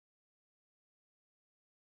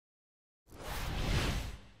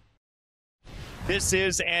This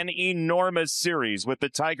is an enormous series with the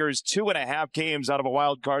Tigers 2.5 games out of a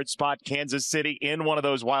wild card spot. Kansas City in one of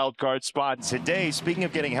those wild card spots. Today, speaking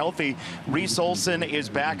of getting healthy, Reese Olson is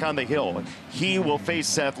back on the hill. He will face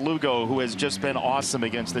Seth Lugo, who has just been awesome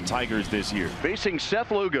against the Tigers this year. Facing Seth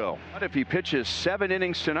Lugo. But if he pitches 7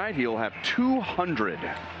 innings tonight, he'll have 200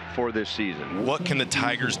 for this season. What can the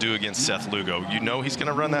Tigers do against Seth Lugo? You know he's going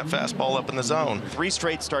to run that fastball up in the zone. 3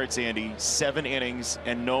 straight starts, Andy, 7 innings,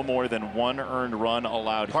 and no more than 1 earned run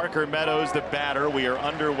allowed. Parker Meadows, the batter. We are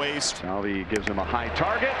underway. Salvi gives him a high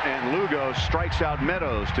target, and Lugo strikes out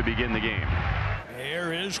Meadows to begin the game.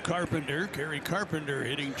 There is Carpenter. Kerry Carpenter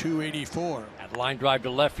hitting .284. That line drive to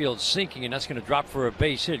left field sinking, and that's going to drop for a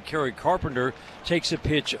base hit. Kerry Carpenter takes a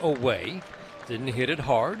pitch away. Didn't hit it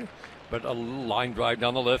hard, but a line drive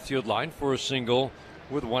down the left field line for a single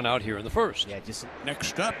with 1 out here in the first.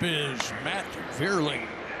 Next up is Matt Vierling.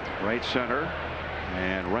 Right center,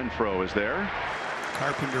 and Renfroe is there.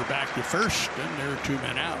 Carpenter back to first, and there are 2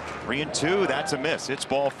 men out. 3-2, that's a miss. It's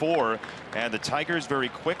ball 4, and the Tigers very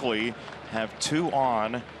quickly have 2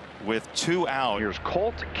 on with 2 out. Here's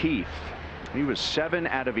Colt Keith. He was 7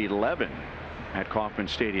 out of 11 at Kauffman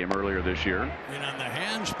Stadium earlier this year. And on the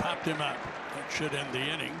hands, popped him up. That should end the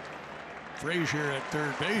inning. Frazier at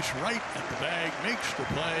third base, right at the bag, makes the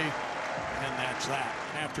play, and that's that.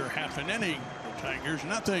 After half an inning, the Tigers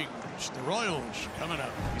nothing. It's the Royals coming up.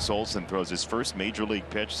 Reese Olson throws his first major league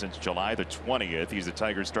pitch since July the 20th. He's the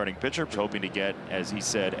Tigers starting pitcher, hoping to get, as he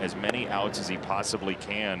said, as many outs as he possibly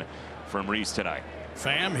can from Reese tonight.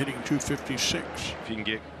 Pham hitting .256. If he can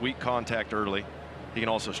get weak contact early, he can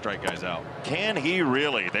also strike guys out. Can he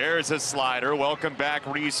really? There's a slider. Welcome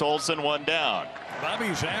back, Reese Olson, 1 down.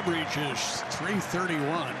 Bobby's average is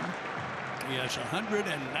 .331. He has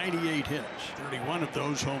 198 hits, 31 of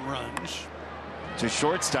those home runs. To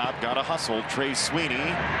shortstop, got a hustle. Trey Sweeney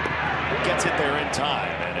gets it there in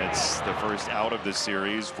time, and it's the first out of the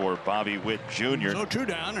series for Bobby Witt Jr. So 2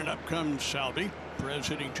 down, and up comes Salvi. Perez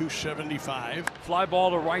hitting .275. Fly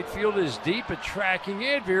ball to right field is deep, but tracking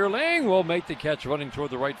it. Vierling will make the catch running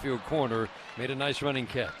toward the right field corner. Made a nice running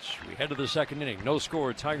catch. We head to the second inning. No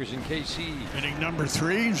score. Tigers in KC. Inning number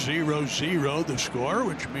 3, 0-0 the score,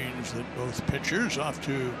 which means that both pitchers off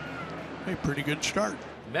to a pretty good start.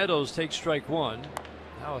 Meadows takes strike 1.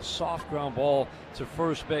 Now a soft ground ball to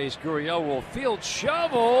first base. Gurriel will field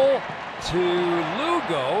shovel to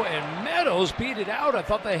Lugo, and Meadows beat it out. I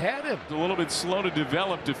thought they had him. A little bit slow to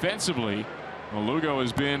develop defensively. Well, Lugo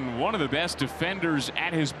has been one of the best defenders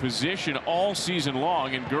at his position all season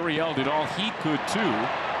long, and Gurriel did all he could too.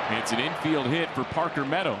 And it's an infield hit for Parker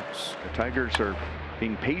Meadows. The Tigers are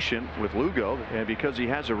being patient with Lugo, and because he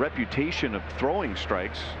has a reputation of throwing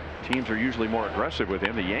strikes, teams are usually more aggressive with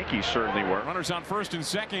him. The Yankees certainly were. Runners on first and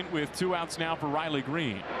second with 2 outs now for Riley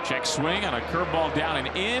Green. Check swing on a curveball down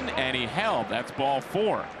and in, and he held. That's ball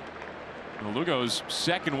 4. Well, Lugo's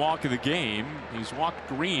second walk of the game. He's walked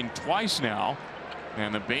Green twice now,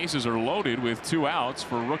 and the bases are loaded with 2 outs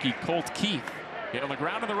for rookie Colt Keith. Hit on the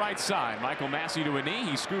ground to the right side. Michael Massey to a knee.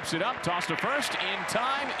 He scoops it up, tossed to first. In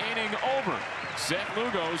time, inning over. Seth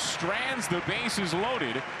Lugo strands the bases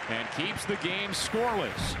loaded and keeps the game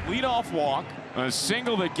scoreless. Leadoff walk, a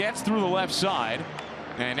single that gets through the left side,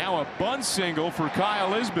 and now a bunt single for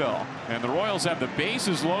Kyle Isbell. And the Royals have the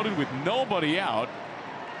bases loaded with nobody out.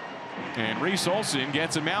 And Reese Olson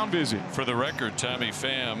gets a mound visit. For the record, Tommy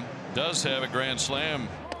Pham does have a grand slam.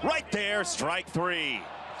 Right there, strike 3.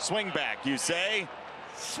 Swing back, you say?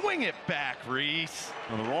 Swing it back, Reese.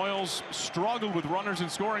 Well, the Royals struggled with runners in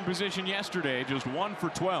scoring position yesterday, just 1 for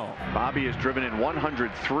 12. Bobby has driven in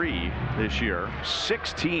 103 this year,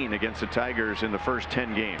 16 against the Tigers in the first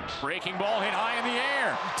 10 games. Breaking ball hit high in the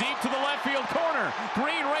air, deep to the left field corner.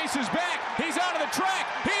 Green races back. He's out of the track.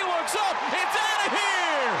 He looks up. It's out of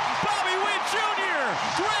here. Bobby Witt Jr.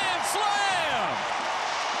 Grand slam.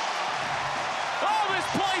 Oh, this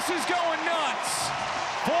place is going nuts.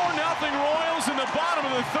 4-0 Royals in the bottom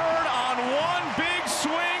of the 3rd on one big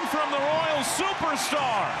swing from the Royals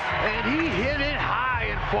superstar. And he hit it high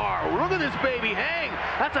and far. Look at this baby hang.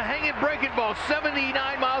 That's a hanging breaking ball,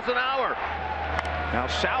 79 miles an hour. Now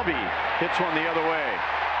Salvi hits one the other way,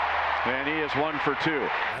 and he is 1 for 2.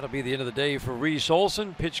 That'll be the end of the day for Reese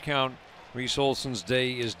Olson. Pitch count. Reese Olson's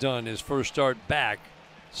day is done. His first start back.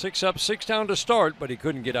 6 up, 6 down to start, but he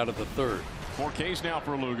couldn't get out of the 3rd. 4 Ks now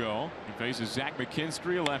for Lugo. He faces Zach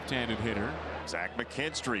McKinstry, a left-handed hitter. Zach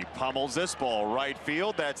McKinstry pummels this ball right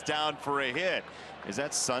field. That's down for a hit. Is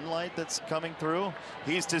that sunlight that's coming through?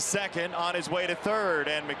 He's to second, on his way to third,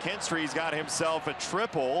 and McKinstry's got himself a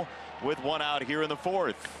triple with one out here in the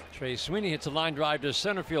fourth. Trey Sweeney hits a line drive to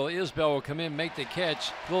center field. Isbell will come in, make the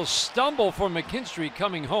catch. A little stumble for McKinstry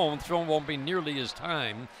coming home. Throw won't be nearly his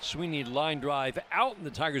time. Sweeney line drive out, and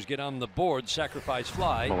the Tigers get on the board. Sacrifice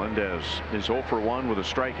fly. Melendez is 0 for 1 with a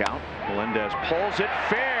strikeout. Melendez pulls it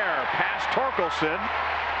fair past Torkelson.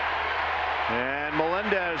 And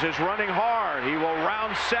Melendez is running hard. He will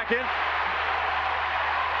round second.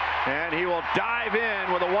 And he will dive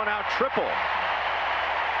in with a one-out triple.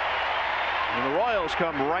 And the Royals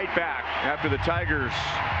come right back after the Tigers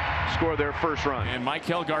score their first run. And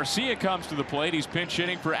Michael Garcia comes to the plate. He's pinch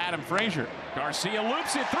hitting for Adam Frazier. Garcia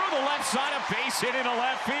loops it through the left side, a base hit into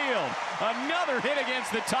left field. Another hit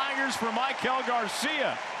against the Tigers for Michael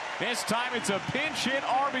Garcia. This time it's a pinch hit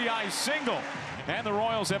RBI single. And the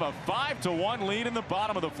Royals have a 5-1 lead in the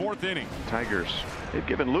bottom of the fourth inning. Tigers, they've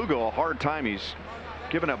given Lugo a hard time. He's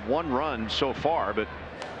given up 1 run so far, but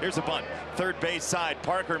here's a bunt. Third base side,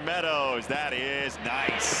 Parker Meadows. That is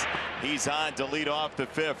nice. He's on to lead off the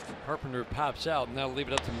fifth. Carpenter pops out, and that'll leave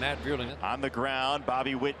it up to Matt Vierling. On the ground,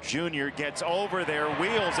 Bobby Witt Jr. gets over their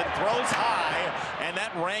wheels and throws high, and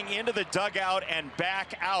that rang into the dugout and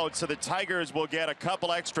back out. So the Tigers will get a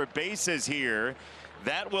couple extra bases here.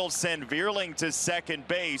 That will send Vierling to second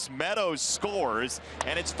base. Meadows scores,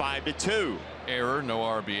 and it's 5-2. Error, no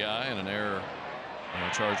RBI, and an error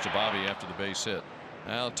charge to Bobby after the base hit.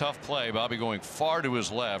 Now, tough play. Bobby going far to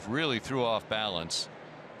his left, really threw off balance,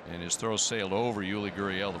 and his throw sailed over Yuli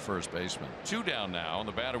Gurriel, the first baseman. 2 down now, and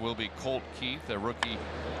the batter will be Colt Keith, a rookie.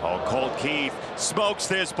 Oh, Colt Keith smokes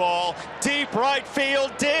this ball deep right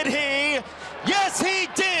field. Did he? Yes, he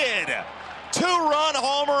did. 2-run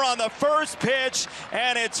homer on the first pitch,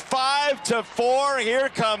 and it's 5-4. Here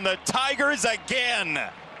come the Tigers again.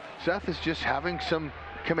 Seth is just having some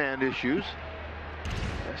command issues.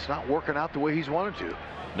 It's not working out the way he's wanted to.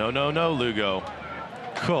 No, Lugo.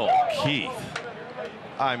 Colt Keith.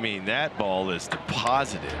 I mean, that ball is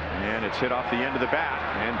deposited. and it's hit off the end of the bat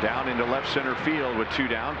and down into left center field with 2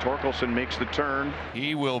 down. Torkelson makes the turn.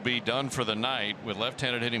 He will be done for the night with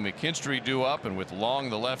left-handed hitting McKinstry due up, and with Long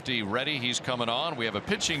the lefty ready. He's coming on. We have a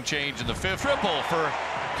pitching change in the 5th. Triple for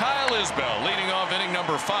Kyle Isbell leading off inning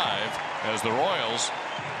number 5 as the Royals,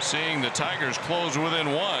 seeing the Tigers close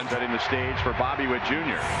within 1. Setting the stage for Bobby Witt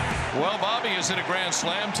Jr. Well, Bobby has hit a grand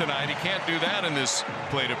slam tonight. He can't do that in this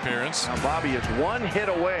plate appearance. Now Bobby is 1 hit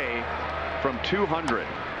away from 200.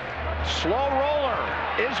 Slow roller,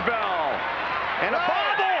 Isbell, and a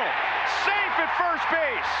bobble, safe at first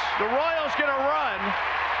base. The Royals get a run,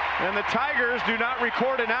 and the Tigers do not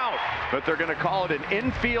record an out, but they're going to call it an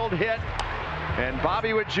infield hit. And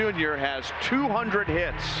Bobby Witt Jr. has 200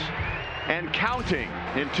 hits and counting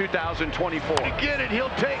in 2024. Get it, he'll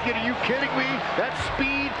take it. Are you kidding me? That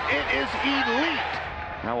speed, it is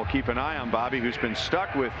elite. Now we'll keep an eye on Bobby, who's been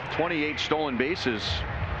stuck with 28 stolen bases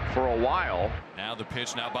for a while. Now the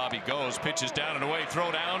pitch, now Bobby goes, pitches down and away,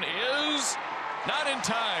 throw down is not in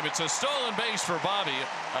time. It's a stolen base for Bobby,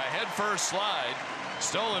 a head first slide,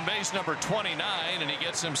 stolen base number 29, and he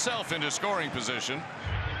gets himself into scoring position.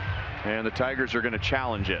 And the Tigers are going to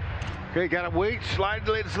challenge it. Okay, gotta wait, slide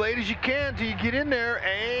as late as you can till you get in there,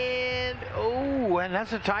 and oh, and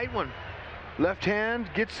that's a tight one. Left hand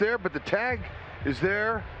gets there, but the tag is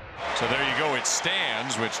there. So there you go, it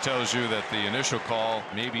stands, which tells you that the initial call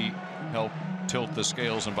maybe helped tilt the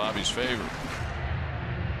scales in Bobby's favor.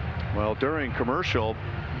 Well, during commercial,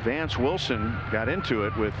 Vance Wilson got into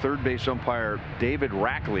it with third base umpire David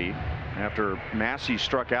Rackley after Massey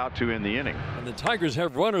struck out to end the inning. And the Tigers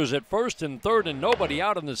have runners at first and third and nobody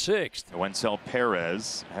out in the 6th. Wencel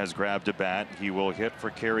Perez has grabbed a bat. He will hit for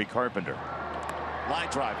Kerry Carpenter. Line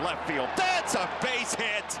drive, left field. That's a base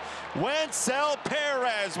hit. Wencel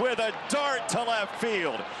Perez with a dart to left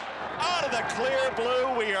field. Out of the clear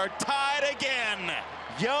blue, we are tied again.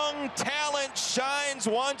 Young talent shines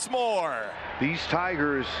once more. These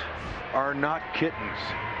Tigers are not kittens.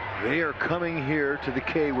 They are coming here to the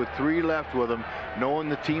K with 3 left with them, knowing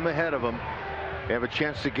the team ahead of them. They have a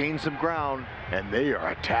chance to gain some ground, and they are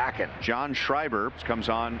attacking. John Schreiber comes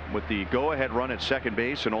on with the go-ahead run at second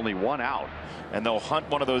base and only 1 out. And they'll hunt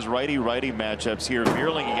one of those righty-righty matchups here.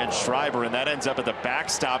 Vierling against Schreiber, and that ends up at the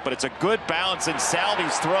backstop, but it's a good bounce, and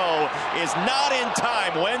Salvi's throw is not in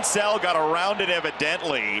time. Wencel got around it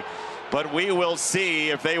evidently, but we will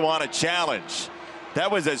see if they want a challenge. That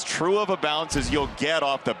was as true of a bounce as you'll get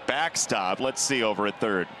off the backstop. Let's see over at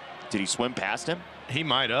third. Did he swim past him? He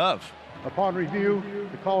might have. Upon review,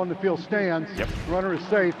 the call in the field stands. Yep. Runner is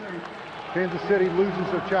safe. Kansas City loses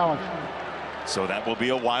their challenge. So that will be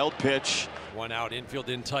a wild pitch. One out, infield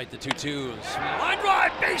in tight, the 2-2. Line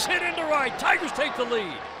drive, base hit into right. Tigers take the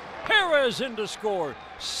lead. Perez in to score.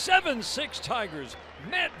 7-6 Tigers.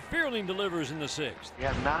 Matt Vierling delivers in the 6th. We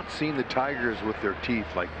have not seen the Tigers with their teeth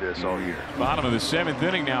like this all year. Bottom of the 7th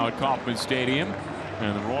inning now at Kauffman Stadium.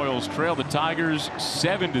 And the Royals trail the Tigers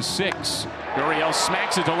 7-6. Gurriel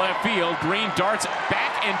smacks it to left field. Green darts back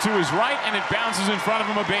and to his right, and it bounces in front of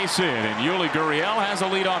him, a base hit. And Yuli Gurriel has a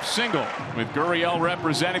leadoff single, with Gurriel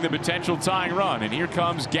representing the potential tying run. And here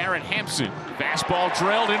comes Garrett Hampson. Fastball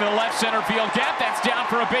drilled into the left center field gap. That's down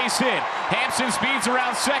for a base hit. Hampson speeds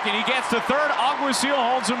around second. He gets to third. Alguacil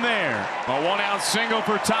holds him there. A 1-out single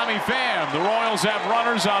for Tommy Pham. The Royals have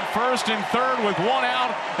runners on first and third with 1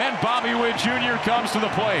 out, and Bobby Witt Jr. comes to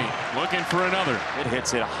the plate, looking for another. It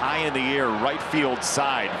hits it high in the air, right field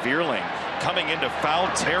side. Vierling coming into foul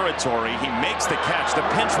territory. He makes the catch. The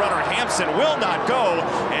pinch runner Hampson will not go,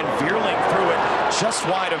 and Vierling threw it just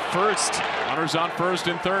wide of first. Runners on first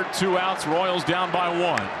and third, 2 outs. Royals down by 1.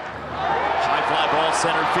 High fly ball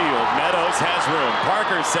center field. Meadows has room.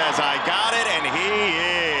 Parker says, I got it, and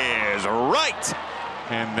he is right.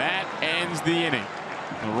 And that ends the inning.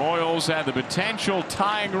 The Royals had the potential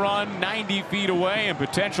tying run 90 feet away and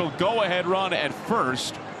potential go-ahead run at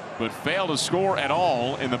first, but failed to score at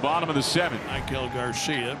all in the bottom of the 7th. Michael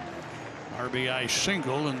Garcia, RBI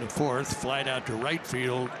single in the 4th, flied out to right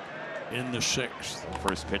field in the 6th.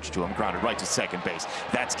 First pitch to him, grounded right to second base.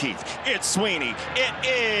 That's Keith. It's Sweeney. It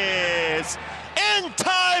is in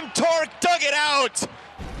time. Torque dug it out.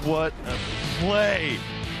 What a play.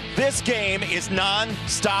 This game is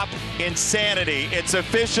non-stop insanity. It's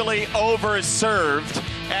officially overserved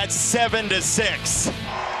at 7-6.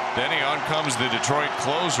 Then on comes the Detroit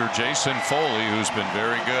closer, Jason Foley, who's been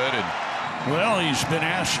very good. And well, he's been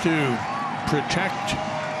asked to protect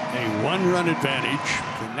a 1-run advantage.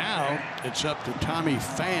 And now it's up to Tommy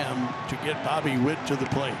Pham to get Bobby Witt to the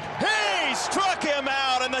plate. He struck him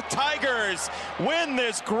out, and the Tigers win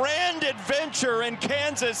this grand adventure in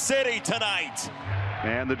Kansas City tonight.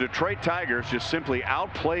 And the Detroit Tigers just simply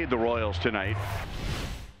outplayed the Royals tonight.